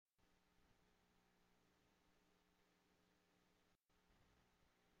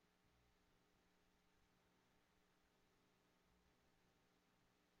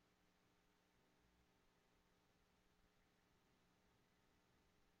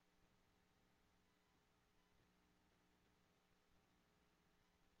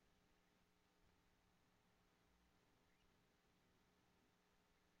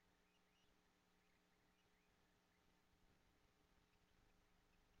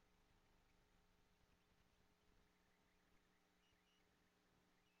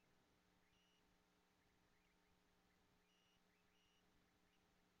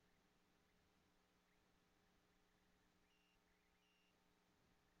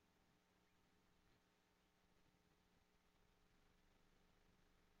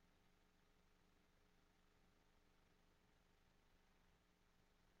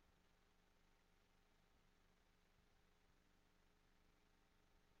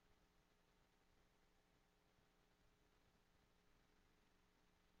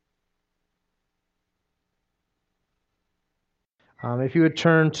If you would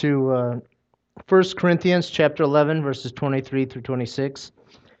turn to 1 Corinthians chapter 11, verses 23 through 26,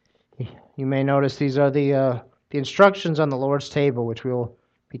 you may notice these are the instructions on the Lord's table, which we'll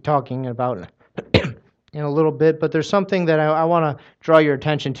be talking about in a little bit. But there's something that I want to draw your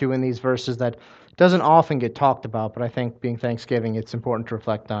attention to in these verses that doesn't often get talked about, but I think being Thanksgiving, it's important to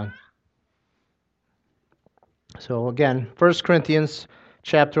reflect on. So again, 1 Corinthians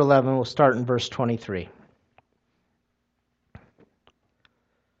chapter 11, we'll start in verse 23.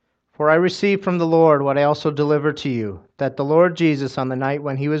 For I received from the Lord what I also delivered to you, that the Lord Jesus, on the night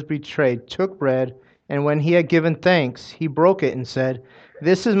when he was betrayed, took bread, and when he had given thanks, he broke it and said,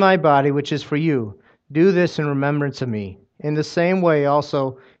 "This is my body, which is for you. Do this in remembrance of me." In the same way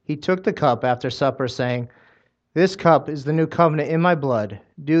also he took the cup after supper, saying, "This cup is the new covenant in my blood.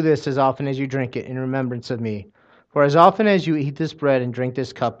 Do this as often as you drink it in remembrance of me. For as often as you eat this bread and drink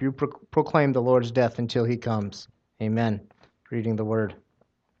this cup, you proclaim the Lord's death until he comes." Amen. Reading the word.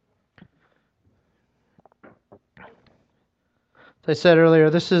 As I said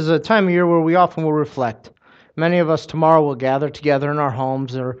earlier, this is a time of year where we often will reflect. Many of us tomorrow will gather together in our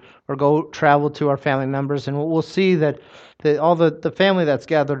homes or go travel to our family members, and we'll see that all the family that's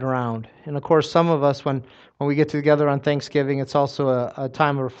gathered around. And of course, some of us, when we get together on Thanksgiving, it's also a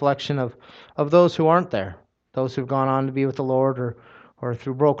time of reflection of those who aren't there, those who've gone on to be with the Lord or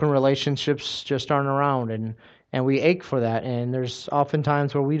through broken relationships just aren't around. And we ache for that. And there's often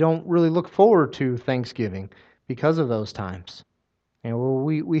times where we don't really look forward to Thanksgiving because of those times. And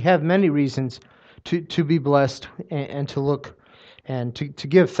we have many reasons to be blessed and to look and to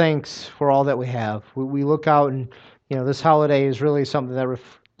give thanks for all that we have. We look out and, this holiday is really something that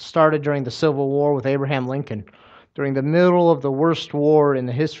started during the Civil War with Abraham Lincoln. During the middle of the worst war in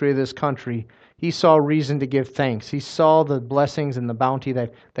the history of this country, he saw reason to give thanks. He saw the blessings and the bounty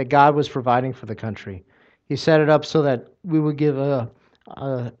that God was providing for the country. He set it up so that we would give a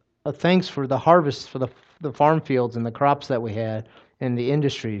thanks for the harvest, for the farm fields and the crops that we had in the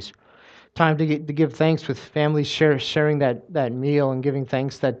industries. Time to give thanks with families sharing that meal and giving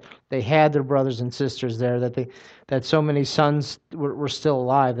thanks that they had their brothers and sisters there, that so many sons were still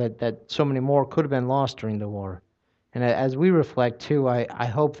alive, that so many more could have been lost during the war. And as we reflect too, I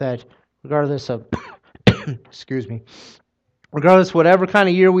hope that regardless of excuse me, regardless whatever kind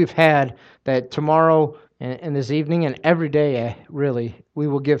of year we've had, that tomorrow and this evening and every day, really, we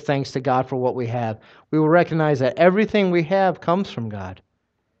will give thanks to God for what we have. We will recognize that everything we have comes from God.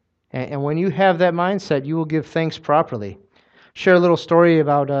 And when you have that mindset, you will give thanks properly. Share a little story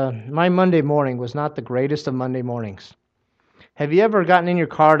about my Monday morning was not the greatest of Monday mornings. Have you ever gotten in your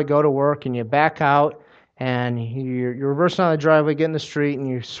car to go to work and you back out and you're reversing on the driveway, get in the street, and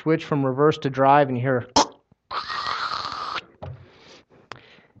you switch from reverse to drive and you hear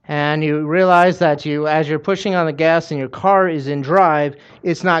and you realize that as you're pushing on the gas and your car is in drive,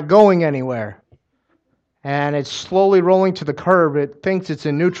 it's not going anywhere. And it's slowly rolling to the curb. It thinks it's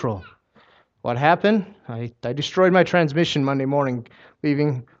in neutral. What happened? I destroyed my transmission Monday morning,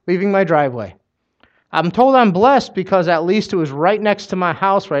 leaving my driveway. I'm told I'm blessed because at least it was right next to my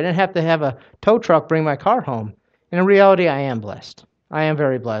house where I didn't have to have a tow truck bring my car home. In reality, I am blessed. I am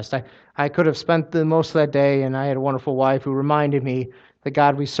very blessed. I could have spent the most of that day, and I had a wonderful wife who reminded me the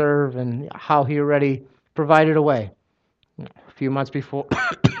God we serve and how He already provided a way. A few months before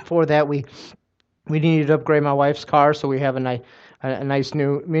that, we needed to upgrade my wife's car, so we have a nice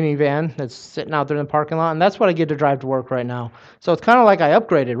new minivan that's sitting out there in the parking lot, and that's what I get to drive to work right now. So it's kind of like I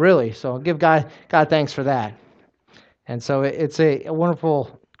upgraded, really. So I'll give God thanks for that. And so it's a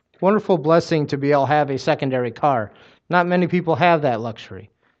wonderful, wonderful blessing to be able to have a secondary car. Not many people have that luxury,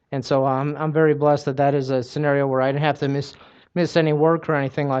 and so I'm very blessed that is a scenario where I didn't have to miss any work or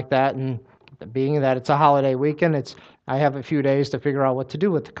anything like that. And being that it's a holiday weekend, I have a few days to figure out what to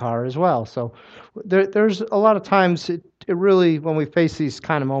do with the car as well. So there's a lot of times it really, when we face these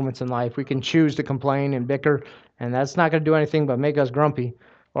kind of moments in life, we can choose to complain and bicker, and that's not going to do anything but make us grumpy.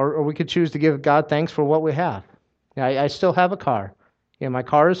 Or we could choose to give God thanks for what we have. I still have a car. My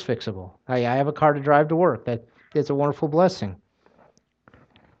car is fixable. I have a car to drive to work. It's a wonderful blessing.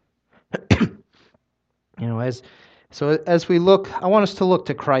 As we look, I want us to look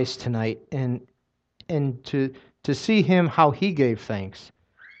to Christ tonight and to see Him, how He gave thanks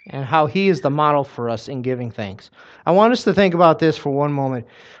and how He is the model for us in giving thanks. I want us to think about this for one moment.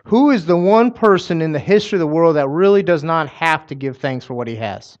 Who is the one person in the history of the world that really does not have to give thanks for what he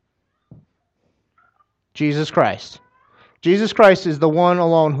has? Jesus Christ. Jesus Christ is the one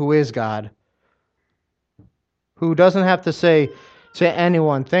alone who is God, who doesn't have to say to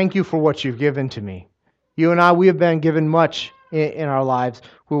anyone, "Thank you for what you've given to me." You and I, we have been given much in our lives.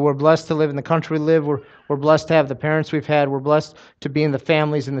 We're blessed to live in the country we live. We're blessed to have the parents we've had. We're blessed to be in the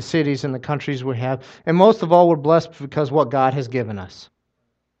families and the cities and the countries we have. And most of all, we're blessed because what God has given us.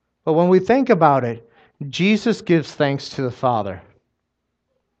 But when we think about it, Jesus gives thanks to the Father,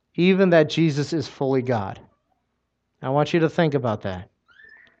 even that Jesus is fully God. I want you to think about that.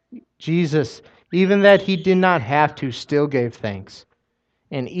 Jesus, even that he did not have to, still gave thanks.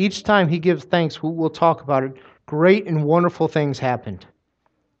 And each time he gives thanks, we'll talk about it, great and wonderful things happened.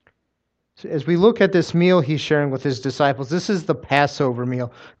 So as we look at this meal he's sharing with his disciples, this is the Passover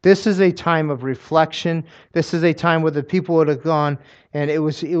meal. This is a time of reflection. This is a time where the people would have gone, and it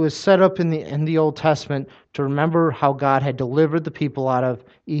was set up in the Old Testament to remember how God had delivered the people out of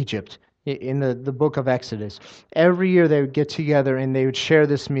Egypt in the book of Exodus. Every year they would get together and they would share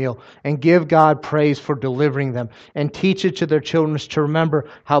this meal and give God praise for delivering them and teach it to their children to remember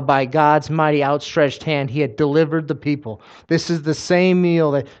how by God's mighty outstretched hand he had delivered the people. This is the same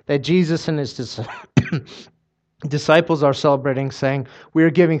meal that Jesus and his disciples are celebrating, saying, we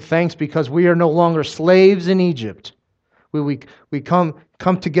are giving thanks because we are no longer slaves in Egypt. We come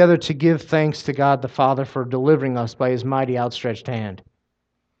together to give thanks to God the Father for delivering us by his mighty outstretched hand.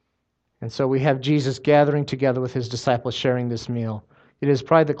 And so we have Jesus gathering together with his disciples sharing this meal. It is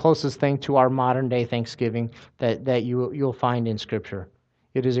probably the closest thing to our modern day Thanksgiving that you'll find in Scripture.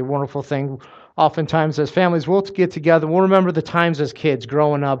 It is a wonderful thing. Oftentimes as families, we'll get together. We'll remember the times as kids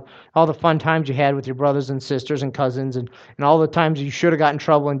growing up, all the fun times you had with your brothers and sisters and cousins, and all the times you should have got in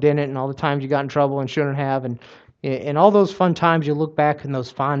trouble and didn't, and all the times you got in trouble and shouldn't have. And all those fun times, you look back in those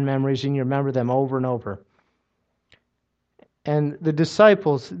fond memories and you remember them over and over. And the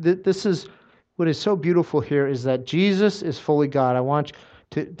disciples, this is what is so beautiful here, is that Jesus is fully God. I want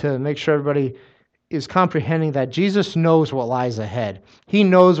to make sure everybody is comprehending that Jesus knows what lies ahead. He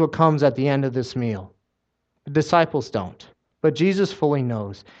knows what comes at the end of this meal. The disciples don't. But Jesus fully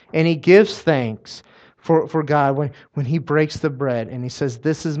knows. And he gives thanks for God when he breaks the bread and he says,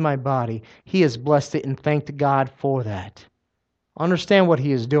 this is my body. He has blessed it and thanked God for that. Understand what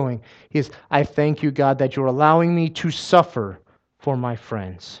he is doing. He is, I thank you, God, that you're allowing me to suffer for my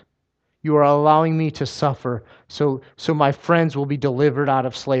friends. You are allowing me to suffer so my friends will be delivered out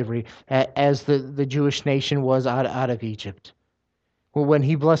of slavery as the Jewish nation was out of Egypt. Well, when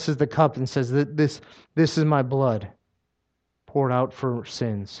he blesses the cup and says, this is my blood poured out for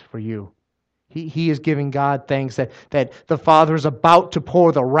sins, for you. He is giving God thanks that the Father is about to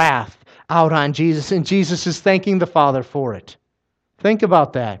pour the wrath out on Jesus, and Jesus is thanking the Father for it. Think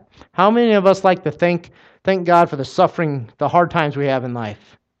about that. How many of us like to thank God for the suffering, the hard times we have in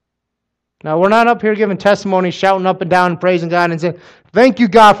life? Now, we're not up here giving testimony, shouting up and down, and praising God and saying, thank you,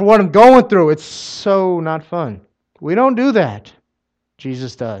 God, for what I'm going through. It's so not fun. We don't do that.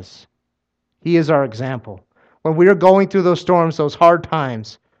 Jesus does. He is our example. When we are going through those storms, those hard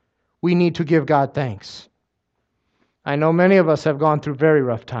times, we need to give God thanks. I know many of us have gone through very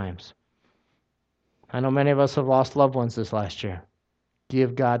rough times. I know many of us have lost loved ones this last year.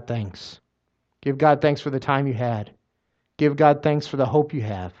 Give God thanks. Give God thanks for the time you had. Give God thanks for the hope you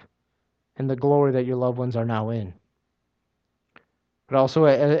have and the glory that your loved ones are now in. But also,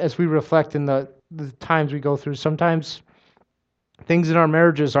 as we reflect in the times we go through, sometimes things in our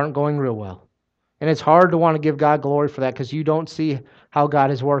marriages aren't going real well. And it's hard to want to give God glory for that because you don't see how God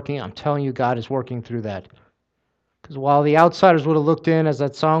is working. I'm telling you, God is working through that. Because while the outsiders would have looked in, as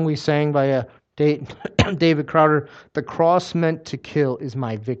that song we sang by David Crowder, the cross meant to kill is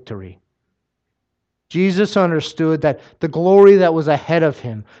my victory. Jesus understood that the glory that was ahead of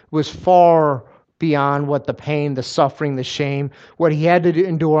him was far beyond what the pain, the suffering, the shame, what he had to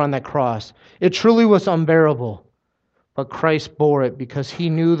endure on that cross. It truly was unbearable. But Christ bore it because he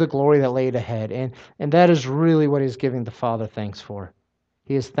knew the glory that laid ahead. And that is really what he's giving the Father thanks for.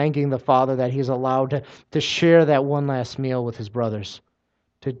 He is thanking the Father that he's allowed to share that one last meal with his brothers,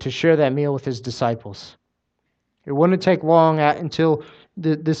 to share that meal with his disciples. It wouldn't take long until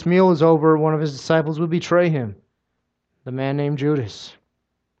this meal is over, one of his disciples would betray him, the man named Judas.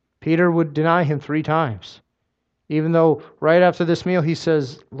 Peter would deny him 3 times, even though right after this meal he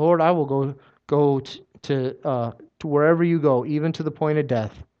says, Lord, I will go to wherever you go, even to the point of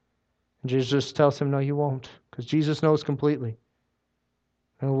death. And Jesus tells him, no, you won't, because Jesus knows completely.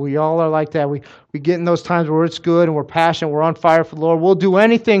 And we all are like that. We get in those times where it's good and we're passionate, we're on fire for the Lord. We'll do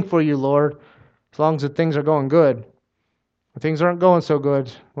anything for you, Lord, as long as the things are going good. When things aren't going so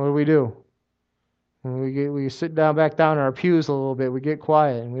good, what do? When we sit back down in our pews a little bit, we get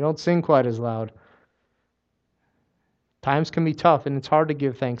quiet and we don't sing quite as loud. Times can be tough and it's hard to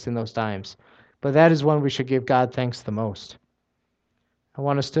give thanks in those times. But that is when we should give God thanks the most. I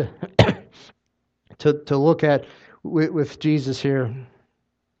want us to look at with Jesus here.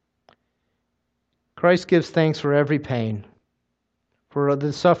 Christ gives thanks for every pain, for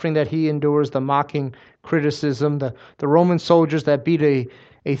the suffering that he endures, the mocking criticism, the Roman soldiers that beat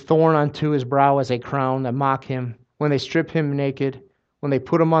a thorn onto his brow as a crown, that mock him, when they strip him naked, when they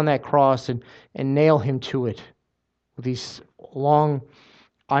put him on that cross and nail him to it with these long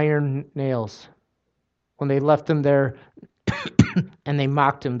iron nails, when they left him there and they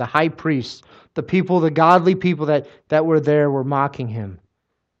mocked him. The high priests, the people, the godly people that were there were mocking him,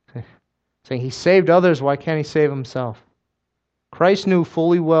 saying, he saved others, why can't he save himself? Christ knew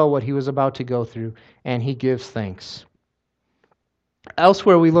fully well what he was about to go through, and he gives thanks.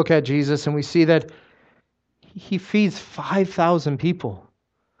 Elsewhere, we look at Jesus and we see that he feeds 5,000 people.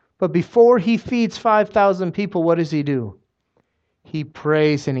 But before he feeds 5,000 people, what does he do? He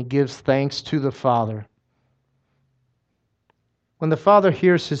prays and he gives thanks to the Father. When the Father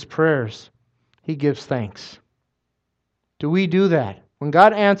hears his prayers, he gives thanks. Do we do that? When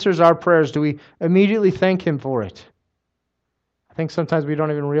God answers our prayers, do we immediately thank him for it? I think sometimes we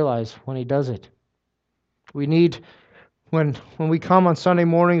don't even realize when he does it. We need, when we come on Sunday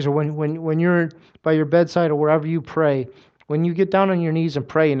mornings, or when you're by your bedside or wherever you pray, when you get down on your knees and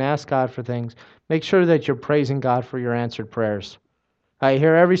pray and ask God for things, make sure that you're praising God for your answered prayers. I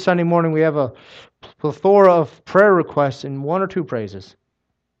hear every Sunday morning we have a plethora of prayer requests and one or two praises.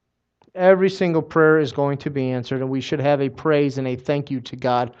 Every single prayer is going to be answered, and we should have a praise and a thank you to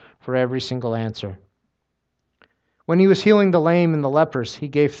God for every single answer. When he was healing the lame and the lepers, he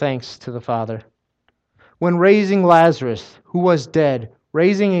gave thanks to the Father. When raising Lazarus, who was dead,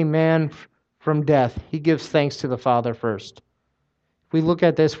 raising a man from death, he gives thanks to the Father first. If we look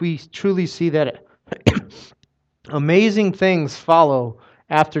at this, we truly see that amazing things follow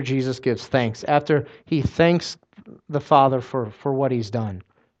after Jesus gives thanks, after he thanks the Father for what he's done,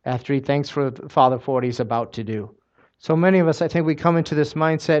 after he thanks the Father for what he's about to do. So many of us, I think, we come into this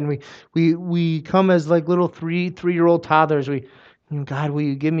mindset and we come as like little three-year-old toddlers. God, will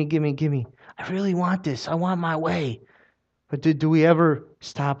you give me? I really want this. I want my way. But do we ever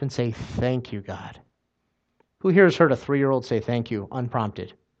stop and say, thank you, God? Who here has heard a 3-year-old say thank you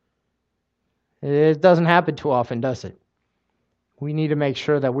unprompted? It doesn't happen too often, does it? We need to make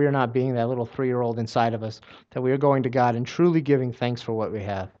sure that we're not being that little 3-year-old inside of us, that we are going to God and truly giving thanks for what we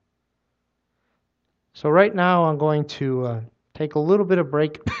have. So right now I'm going to take a little bit of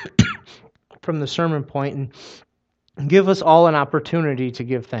break from the sermon point and give us all an opportunity to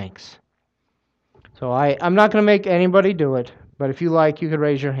give thanks. So I'm not going to make anybody do it, but if you like, you could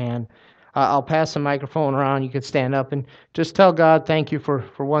raise your hand. I'll pass the microphone around. You could stand up and just tell God thank you for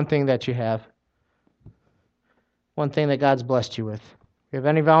one thing that you have. One thing that God's blessed you with. Do you have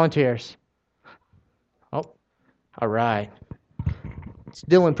any volunteers? Oh, all right. It's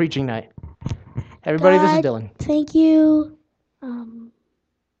Dylan preaching night. Everybody, God, this is Dylan. Thank you. I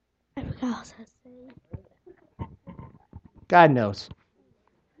forgot what I said. God knows.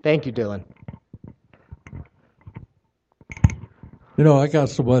 Thank you, Dylan. You know, I got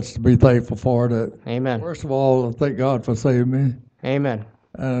so much to be thankful for that. Amen. First of all, I thank God for saving me. Amen.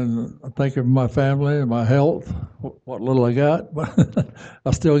 And I thank Him for my family and my health, what little I got, but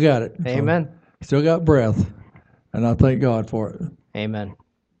I still got it. Amen. So, still got breath, and I thank God for it. Amen.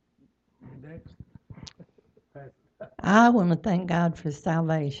 I want to thank God for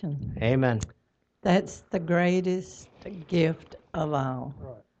salvation. Amen. That's the greatest gift of all.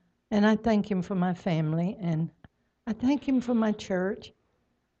 Right. And I thank Him for my family, and I thank Him for my church,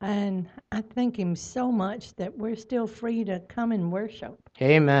 and I thank Him so much that we're still free to come and worship.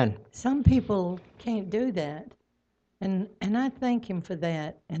 Amen. Some people can't do that, and I thank Him for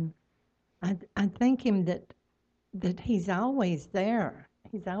that, and I thank Him that He's always there.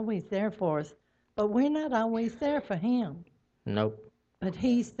 He's always there for us, but we're not always there for Him. Nope. But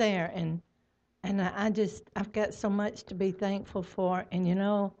He's there, and I've got so much to be thankful for, and you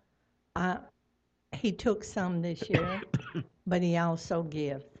know, He took some this year, but He also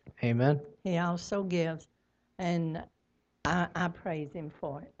gives. Amen. He also gives, and I praise Him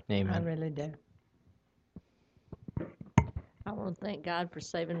for it. Amen. I really do. I want to thank God for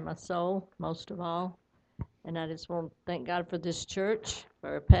saving my soul, most of all. And I just want to thank God for this church, for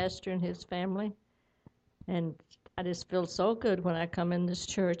our pastor and his family. And I just feel so good when I come in this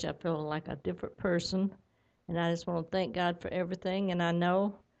church. I feel like a different person. And I just want to thank God for everything. And I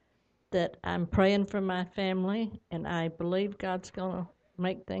know that I'm praying for my family, and I believe God's going to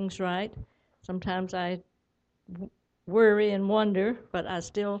make things right. Sometimes I worry and wonder, but I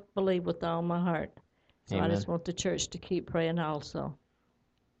still believe with all my heart. So Amen. I just want the church to keep praying also.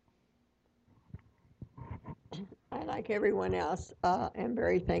 I, like everyone else, am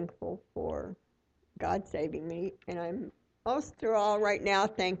very thankful for God saving me, and I'm most through all right now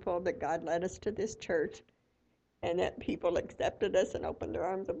thankful that God led us to this church and that people accepted us and opened their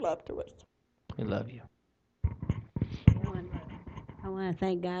arms of love to us. We love you. I want to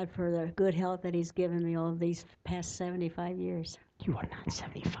thank God for the good health that He's given me all of these past 75 years. You are not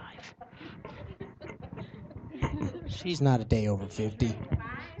 75. She's not a day over 50.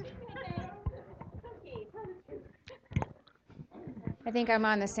 I think I'm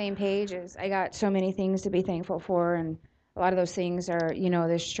on the same page as I got so many things to be thankful for, and a lot of those things are,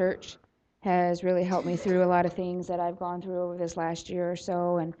 this church has really helped me through a lot of things that I've gone through over this last year or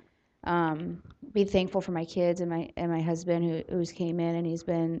so, and be thankful for my kids and my husband who's came in and he's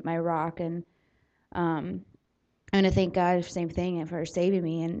been my rock, and I'm going to thank God, same thing, for saving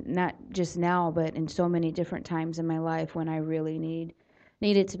me, and not just now, but in so many different times in my life when I really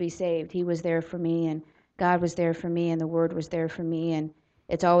needed to be saved. He was there for me, and God was there for me, and the Word was there for me, and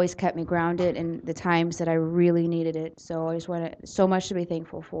it's always kept me grounded in the times that I really needed it. So I just want so much to be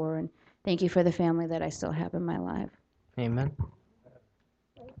thankful for, and thank you for the family that I still have in my life. Amen.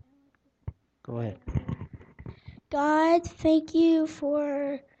 Go ahead. God, thank you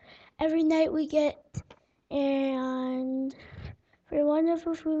for every night we get and for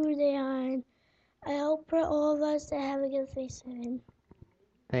wonderful food, and I hope for all of us to have a good Thanksgiving.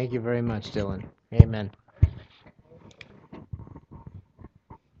 Thank you very much, Dylan. Amen.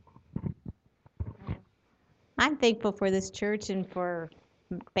 I'm thankful for this church and for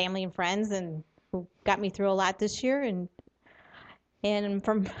family and friends and who got me through a lot this year, and I'm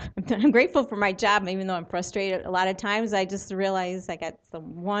grateful for my job, even though I'm frustrated a lot of times. I just realize I got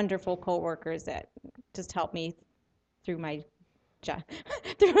some wonderful coworkers that just help me through my job,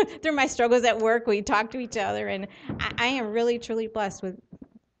 through my struggles at work. We talk to each other, and I am really truly blessed with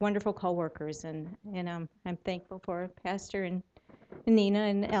wonderful coworkers, and I'm thankful for Pastor and Nina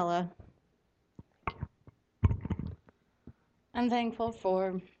and Ella. I'm thankful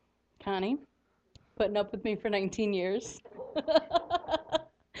for Connie putting up with me for 19 years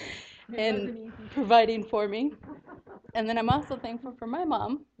and providing for me. And then I'm also thankful for my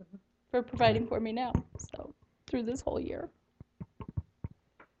mom for providing for me now, so through this whole year.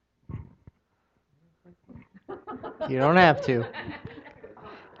 You don't have to.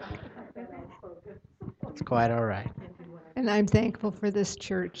 It's quite all right. And I'm thankful for this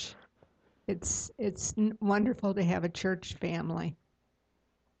church. It's wonderful to have a church family.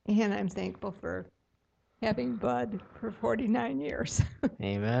 And I'm thankful for having Bud for 49 years.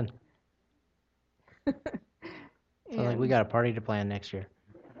 Amen. Sounds like we got a party to plan next year.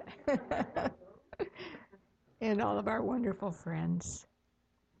 And all of our wonderful friends.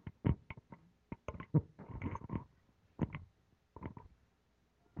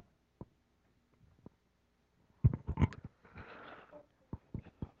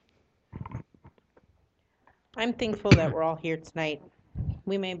 I'm thankful that we're all here tonight.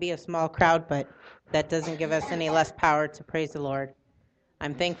 We may be a small crowd, but that doesn't give us any less power to praise the Lord.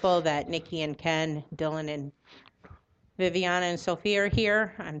 I'm thankful that Nikki and Ken, Dylan and Viviana and Sophia are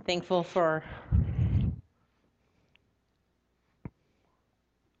here. I'm thankful for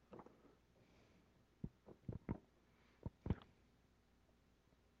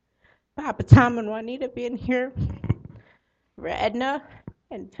Papa Tom and Juanita being here, for Edna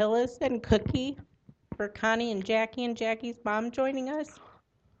and Phyllis and Cookie, for Connie and Jackie's mom joining us,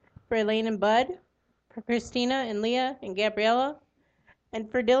 for Elaine and Bud, for Christina and Leah and Gabriella, and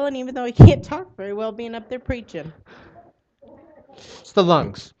for Dylan, even though he can't talk very well, being up there preaching. It's the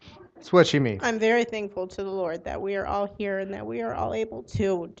lungs. It's what you mean. I'm very thankful to the Lord that we are all here and that we are all able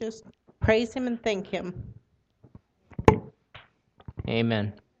to just praise Him and thank Him.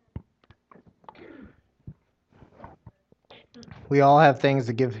 Amen. We all have things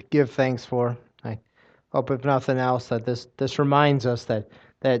to give thanks for. I hope, if nothing else, that this reminds us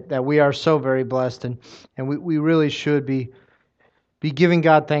that we are so very blessed, and we really should be giving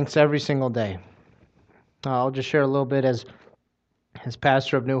God thanks every single day. I'll just share a little bit as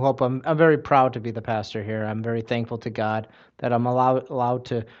pastor of New Hope. I'm very proud to be the pastor here. I'm very thankful to God that I'm allowed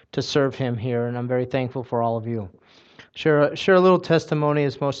to serve Him here, and I'm very thankful for all of you. Share a little testimony.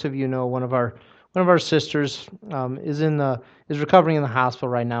 As most of you know, one of our sisters is recovering in the hospital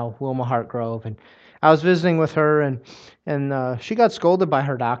right now, Wilma Hartgrove, and I was visiting with her, and she got scolded by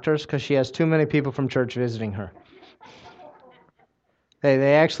her doctors because she has too many people from church visiting her.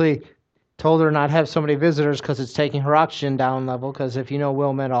 They actually told her not to have so many visitors because it's taking her oxygen down level. Because if you know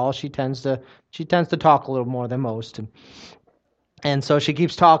Wilma at all, she tends to talk a little more than most. And so she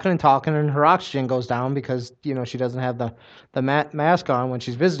keeps talking and talking, and her oxygen goes down because, she doesn't have the mask on when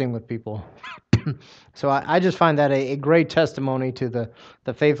she's visiting with people. So I just find that a great testimony to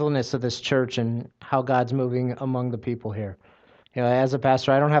the faithfulness of this church and how God's moving among the people here. As a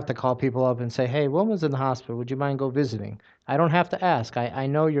pastor, I don't have to call people up and say, hey, Wilma's in the hospital. Would you mind go visiting? I don't have to ask. I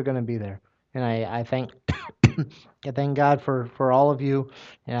know you're going to be there. And I thank I thank God for all of you.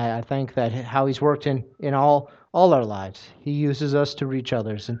 And I thank that how he's worked in all our lives. He uses us to reach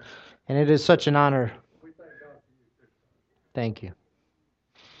others. And it is such an honor. Thank you.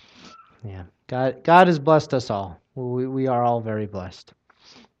 Yeah. God has blessed us all. We are all very blessed.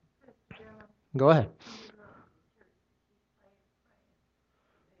 Go ahead.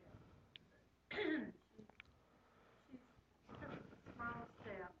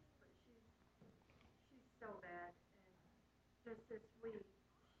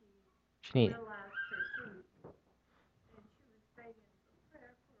 She needs.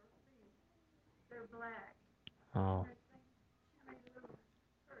 Oh.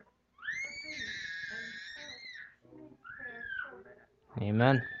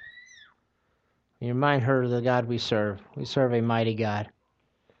 Amen. You remind her of the God we serve. We serve a mighty God.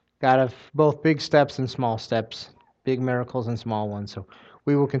 God of both big steps and small steps, big miracles and small ones. So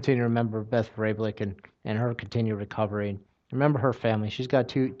we will continue to remember Beth Vrablik and her continued recovery. Remember her family. She's got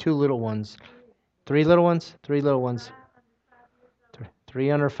two little ones. Three little ones? Three little ones.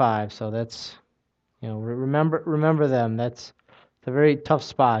 3 under 5. So that's, remember them. That's a very tough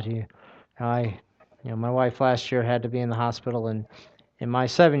spot. My wife last year had to be in the hospital, and my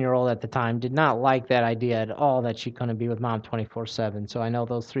 7-year-old at the time did not like that idea at all that she couldn't be with mom 24/7. So I know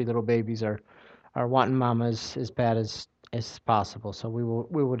those 3 little babies are wanting mama as bad as possible. So we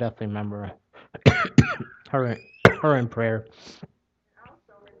will definitely remember her in prayer.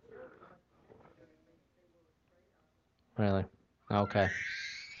 Really? Okay.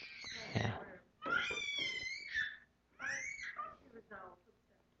 Yeah.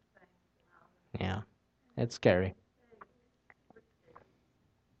 Yeah. It's scary.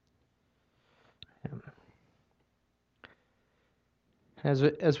 As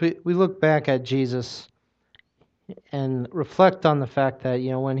we look back at Jesus and reflect on the fact that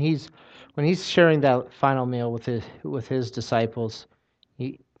when he's sharing that final meal with his disciples,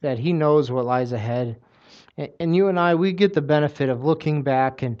 that he knows what lies ahead, and you and I, we get the benefit of looking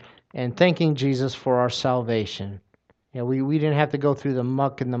back and thanking Jesus for our salvation. We didn't have to go through the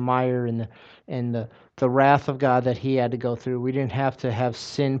muck and the mire and the wrath of God that he had to go through. We didn't have to have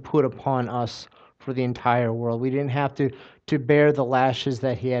sin put upon us for the entire world. We didn't have to bear the lashes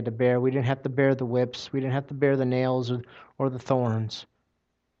that he had to bear. We didn't have to bear the whips. We didn't have to bear the nails or the thorns.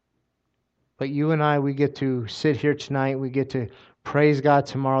 But you and I, we get to sit here tonight. We get to praise God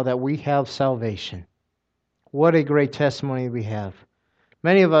tomorrow that we have salvation. What a great testimony we have.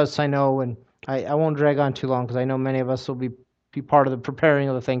 Many of us, I know, and I won't drag on too long because I know many of us will be part of the preparing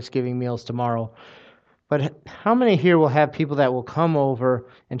of the Thanksgiving meals tomorrow. But how many here will have people that will come over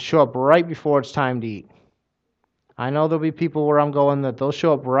and show up right before it's time to eat? I know there'll be people where I'm going that they'll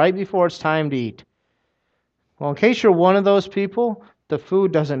show up right before it's time to eat. Well, in case you're one of those people, the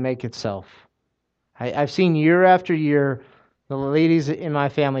food doesn't make itself. I've seen year after year, the ladies in my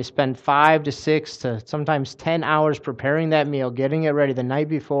family spend 5 to 6 to sometimes 10 hours preparing that meal, getting it ready the night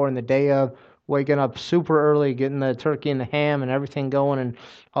before and the day of, waking up super early, getting the turkey and the ham and everything going, and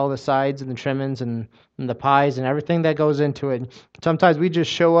all the sides and the trimmings and the pies and everything that goes into it. Sometimes we just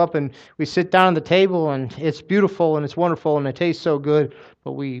show up and we sit down at the table and it's beautiful and it's wonderful and it tastes so good,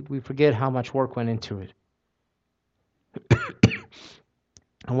 but we forget how much work went into it.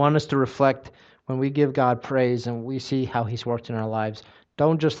 I want us to reflect when we give God praise and we see how he's worked in our lives.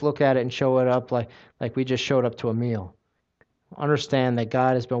 Don't just look at it and show it up like we just showed up to a meal. Understand that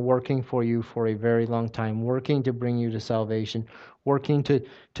God has been working for you for a very long time, working to bring you to salvation, working to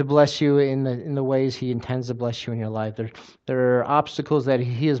bless you in the ways he intends to bless you in your life. There are obstacles that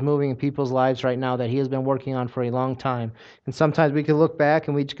he is moving in people's lives right now that he has been working on for a long time. And sometimes we could look back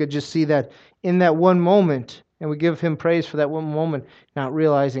and we could just see that in that one moment, and we give him praise for that one moment, not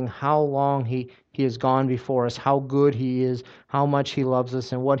realizing how long he has gone before us, how good he is, how much he loves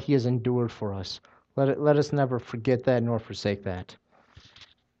us, and what he has endured for us. Let us never forget that nor forsake that.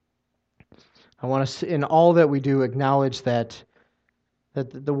 I want us, in all that we do, acknowledge that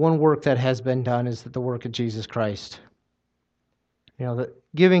the one work that has been done is the work of Jesus Christ. That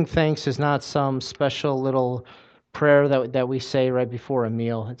giving thanks is not some special little prayer that we say right before a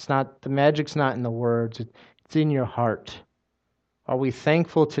meal. It's not, the magic's not in the words, it's in your heart. Are we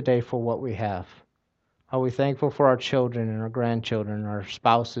thankful today for what we have? Are we thankful for our children and our grandchildren, our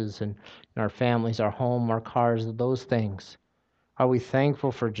spouses and our families, our home, our cars, those things? Are we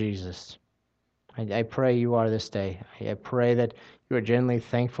thankful for Jesus? I pray you are this day. I pray that you are genuinely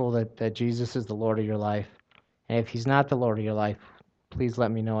thankful that Jesus is the Lord of your life. And if he's not the Lord of your life, please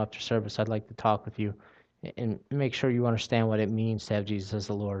let me know after service. I'd like to talk with you and make sure you understand what it means to have Jesus as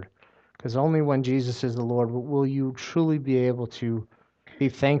the Lord. Because only when Jesus is the Lord will you truly be able to be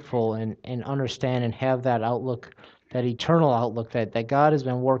thankful and understand and have that outlook, that eternal outlook that God has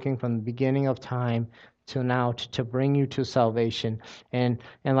been working from the beginning of time to now to bring you to salvation. And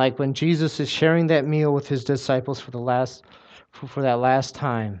like when Jesus is sharing that meal with his disciples for that last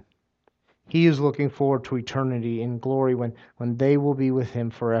time, he is looking forward to eternity in glory when they will be with him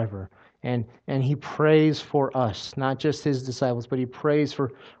forever. And he prays for us, not just his disciples, but he prays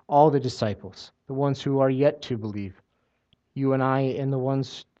for all the disciples, the ones who are yet to believe. You and I and the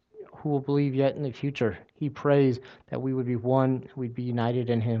ones who will believe yet in the future. He prays that we would be one, we'd be united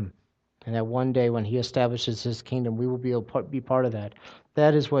in him. And that one day when he establishes his kingdom, we will be part of that.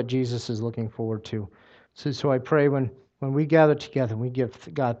 That is what Jesus is looking forward to. So I pray when we gather together, we give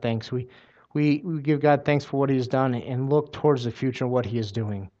God thanks. We give God thanks for what he has done and look towards the future and what he is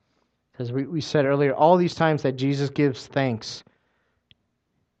doing. As we said earlier, all these times that Jesus gives thanks,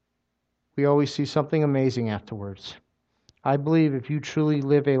 we always see something amazing afterwards. I believe if you truly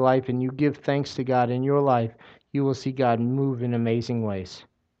live a life and you give thanks to God in your life, you will see God move in amazing ways.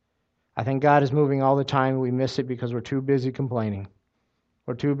 I think God is moving all the time. We miss it because we're too busy complaining.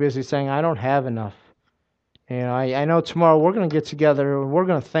 We're too busy saying, I don't have enough. I know tomorrow we're going to get together and we're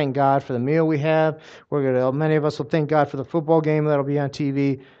going to thank God for the meal we have. Many of us will thank God for the football game that'll be on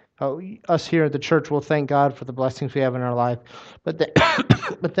TV. Us here at the church will thank God for the blessings we have in our life. But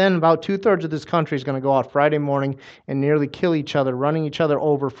then about 2/3 of this country is going to go out Friday morning and nearly kill each other, running each other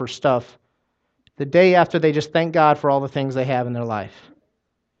over for stuff the day after they just thank God for all the things they have in their life.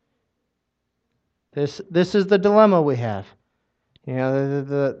 This is the dilemma we have.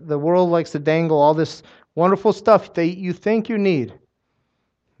 The world likes to dangle all this wonderful stuff that you think you need.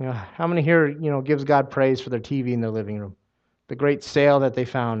 How many here, gives God praise for their TV in their living room? The great sale that they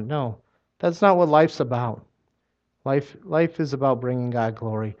found. No, that's not what life's about. Life is about bringing God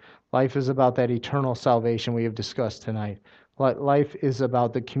glory. Life is about that eternal salvation we have discussed tonight. Life is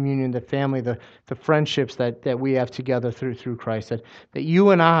about the communion, the family, the friendships that we have together through Christ. That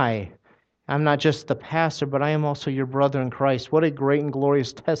you and I'm not just the pastor, but I am also your brother in Christ. What a great and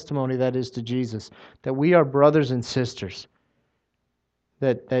glorious testimony that is to Jesus. That we are brothers and sisters.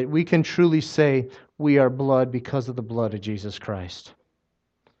 That we can truly say we are blood because of the blood of Jesus Christ.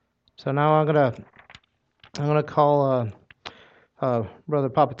 So now I'm gonna call Brother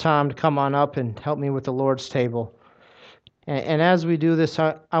Papa Tom to come on up and help me with the Lord's table. And as we do this,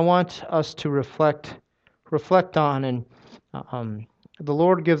 I want us to reflect on, and the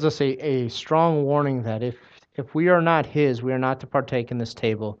Lord gives us a strong warning that if we are not his, we are not to partake in this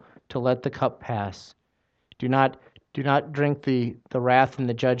table, to let the cup pass. Do not drink the wrath and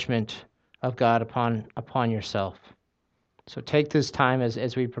the judgment of God upon yourself. So take this time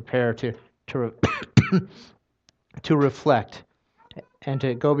as we prepare to reflect and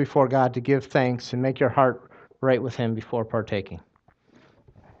to go before God to give thanks and make your heart right with him before partaking.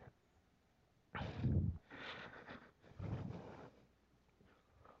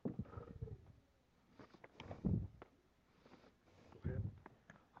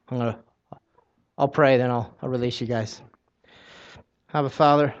 I'll pray, then I'll release you guys. Abba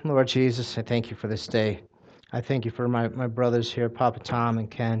Father, Lord Jesus, I thank you for this day. I thank you for my brothers here, Papa Tom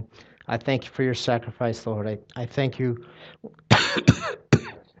and Ken. I thank you for your sacrifice, Lord. I thank you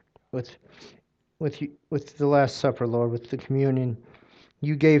with the Last Supper, Lord, with the communion.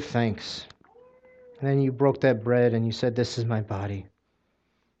 You gave thanks. And then you broke that bread and you said, this is my body.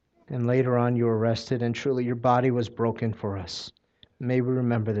 And later on you were arrested, and truly your body was broken for us. May we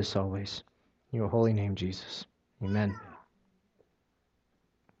remember this always. In your holy name, Jesus. Amen.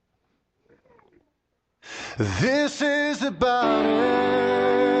 This is the body,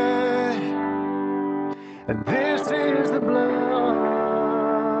 and this is the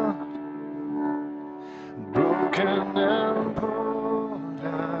blood, broken and poured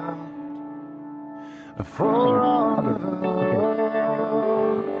out for all of us.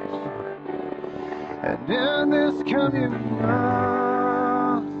 And in this communion,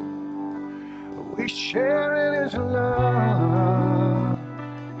 we share in his love.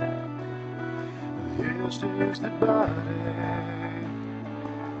 This is the body,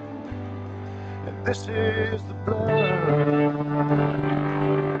 and this is the blood.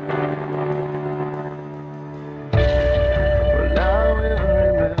 Well, I will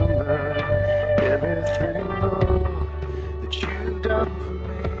remember everything, Lord, that you've done for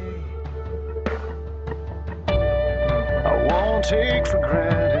me. I won't don't take for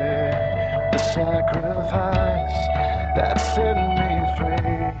granted the sacrifice that set me free.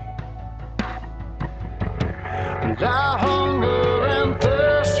 And I hunger and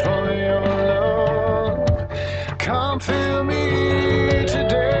thirst for your love. Come fill me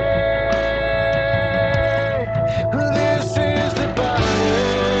today. This is the body,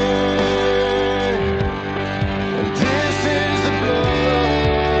 and this is the blood,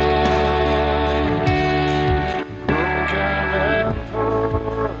 broken and poured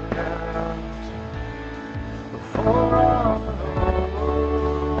out for our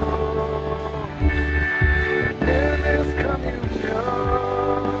Lord. And in this communion,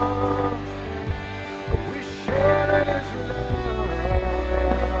 we share His love.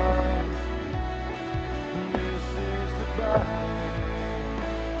 This is the body.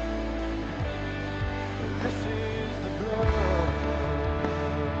 This is the blood.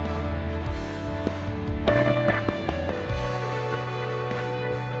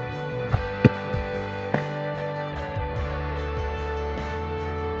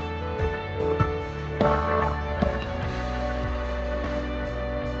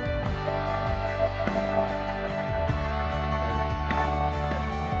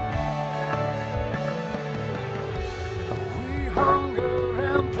 We hunger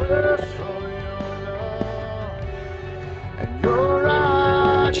and thirst for your love and your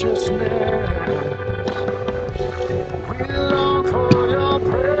righteousness. We long for your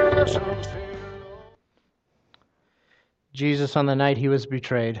presence here, Lord. Jesus, on the night he was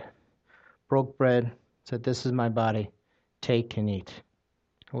betrayed, broke bread, said, "This is my body. Take and eat."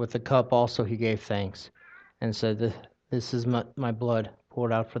 With the cup also he gave thanks and said, "This is my blood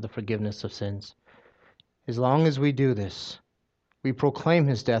poured out for the forgiveness of sins." As long as we do this, we proclaim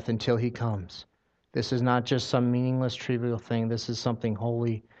his death until he comes. This is not just some meaningless, trivial thing. This is something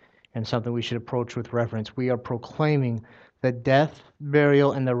holy and something we should approach with reverence. We are proclaiming the death,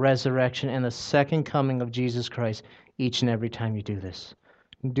 burial, and the resurrection and the second coming of Jesus Christ each and every time you do this.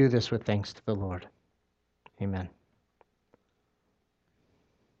 Do this with thanks to the Lord. Amen.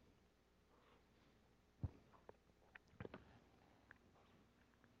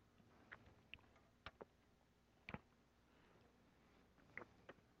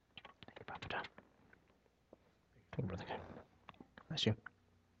 Thank you, Papa Tom. Thank you, Brother Ken. Bless you.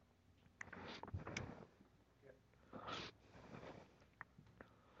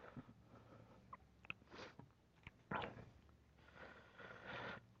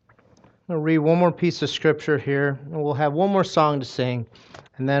 I'll read one more piece of scripture here, and we'll have one more song to sing,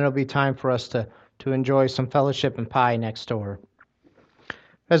 and then it'll be time for us to enjoy some fellowship and pie next door.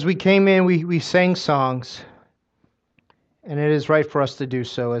 As we came in, we sang songs, and it is right for us to do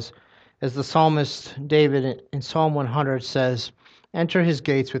so. As the psalmist David in Psalm 100 says, "Enter his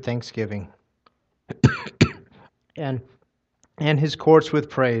gates with thanksgiving, and his courts with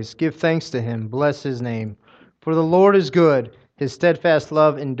praise. Give thanks to him, bless his name. For the Lord is good, his steadfast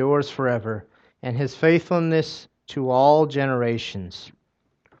love endures forever, and his faithfulness to all generations."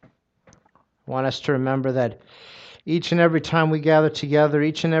 I want us to remember that each and every time we gather together,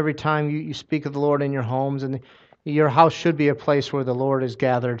 each and every time you speak of the Lord in your homes, and your house should be a place where the Lord is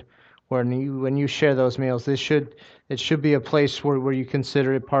gathered, when you share those meals. It should be a place where you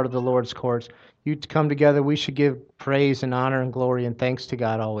consider it part of the Lord's courts. You come together, we should give praise and honor and glory and thanks to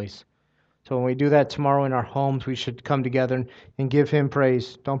God always. So when we do that tomorrow in our homes, we should come together and give Him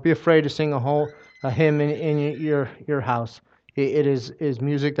praise. Don't be afraid to sing a hymn in your house. It is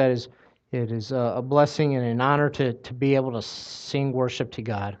music that is a blessing and an honor to be able to sing worship to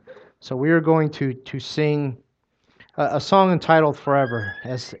God. So we are going to sing a song entitled "Forever,"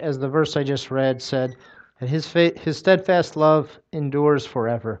 as the verse I just read said, that His steadfast love endures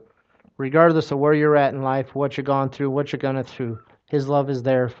forever. Regardless of where you're at in life, what you're gone through, what you're going through, His love is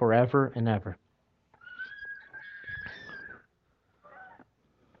there forever and ever.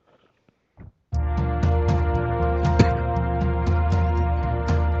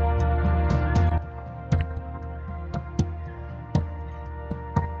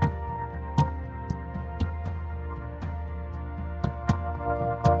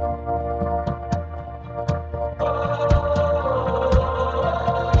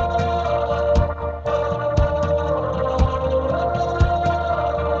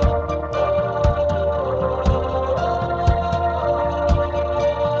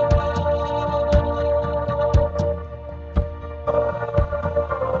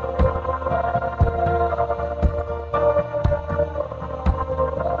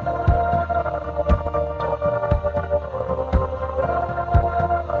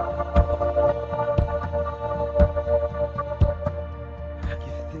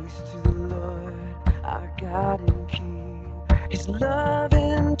 Give thanks to the Lord, our God and King. His love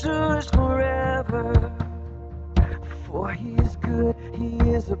endures forever. For he is good, he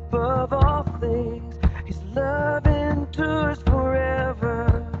is above all things. His love endures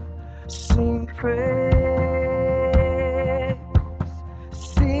forever. Sing praise,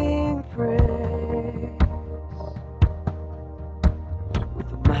 sing praise.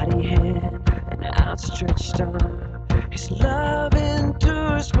 With a mighty hand and outstretched arm, his love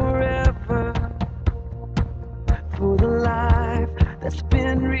endures forever. For the life that's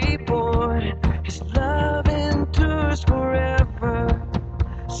been reborn, his love endures forever.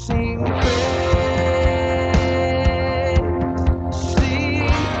 Sing praise,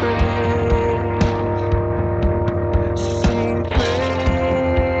 sing praise, sing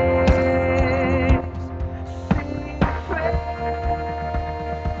praise, sing praise.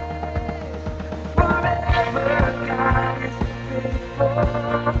 Forever God is faithful,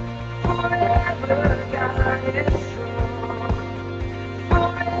 forever God is strong,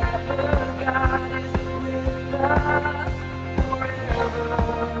 forever God is with us, forever.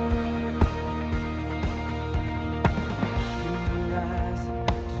 Rise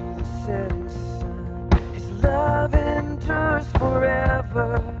to the setting sun, his love endures forever,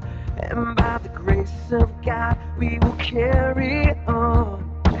 and by the grace of God we will carry on.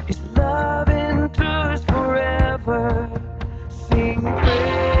 His love endures forever. Sing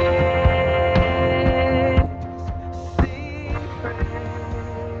praise, sing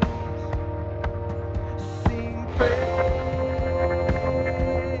praise, sing praise,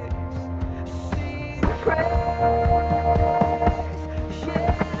 sing praise.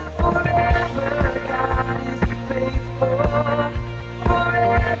 Yeah, forever God is faithful,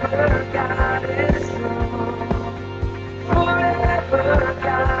 forever God is strong, forever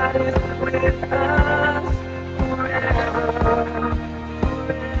God is with us, forever,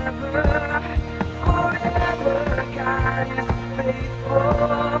 forever God is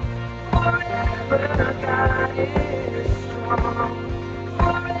faithful, forever God is strong,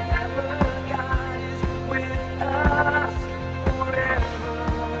 forever God is with us, forever.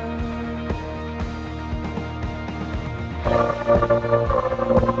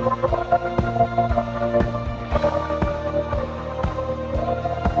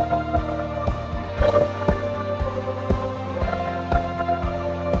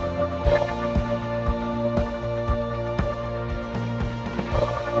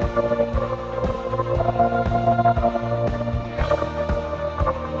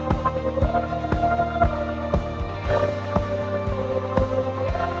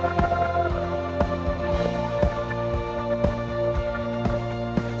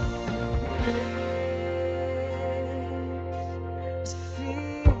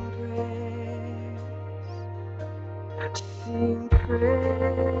 Sing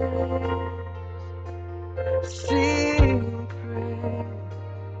praise, sing praise,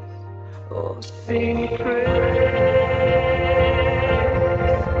 oh sing praise.